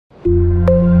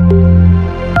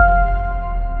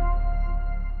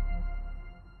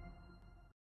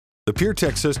The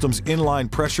PureTech System's Inline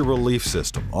Pressure Relief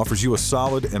system offers you a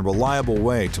solid and reliable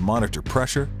way to monitor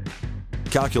pressure,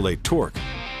 calculate torque,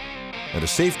 and a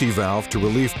safety valve to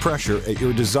relieve pressure at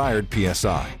your desired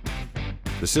PSI.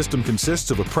 The system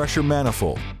consists of a pressure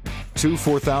manifold, two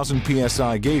 4,000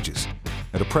 PSI gauges,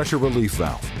 and a pressure relief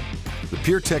valve. The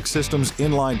PureTech System's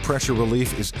Inline Pressure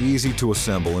Relief is easy to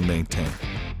assemble and maintain.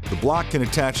 The block can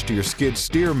attach to your skid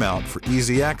steer mount for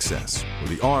easy access, or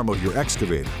the arm of your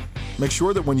excavator. Make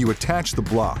sure that when you attach the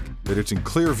block, that it's in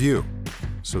clear view,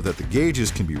 so that the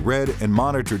gauges can be read and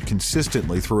monitored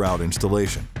consistently throughout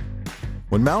installation.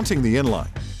 When mounting the inline,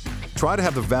 try to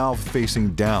have the valve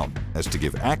facing down as to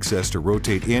give access to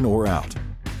rotate in or out.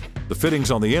 The fittings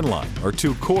on the inline are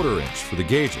 2 1/4 inch for the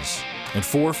gauges and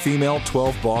 4 female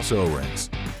 12 Boss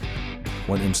O-rings.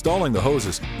 When installing the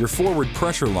hoses, your forward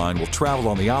pressure line will travel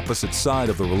on the opposite side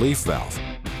of the relief valve,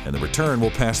 and the return will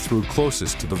pass through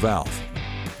closest to the valve.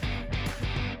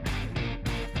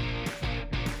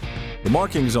 The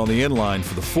markings on the inline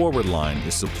for the forward line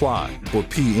is supply, or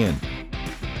P-in,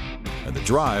 and the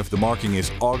drive, the marking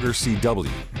is auger CW,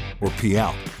 or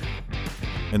P-out,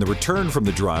 and the return from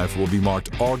the drive will be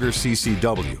marked auger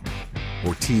CCW,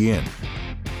 or T-in,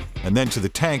 and then to the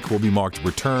tank will be marked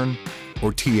return,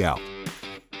 or T-out.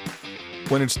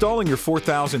 When installing your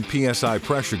 4,000 PSI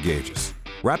pressure gauges,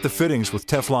 wrap the fittings with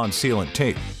Teflon sealant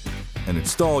tape and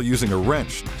install using a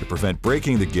wrench to prevent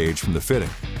breaking the gauge from the fitting.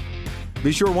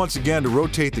 Be sure once again to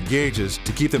rotate the gauges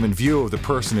to keep them in view of the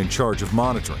person in charge of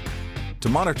monitoring. To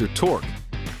monitor torque,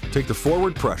 take the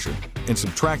forward pressure and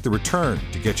subtract the return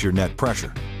to get your net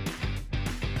pressure.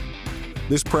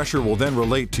 This pressure will then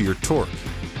relate to your torque.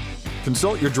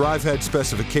 Consult your drive head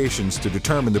specifications to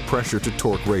determine the pressure to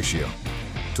torque ratio.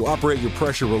 To operate your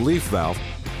pressure relief valve,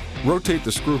 rotate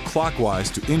the screw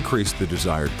clockwise to increase the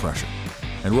desired pressure,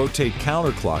 and rotate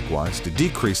counterclockwise to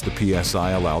decrease the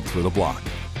PSI allowed through the block.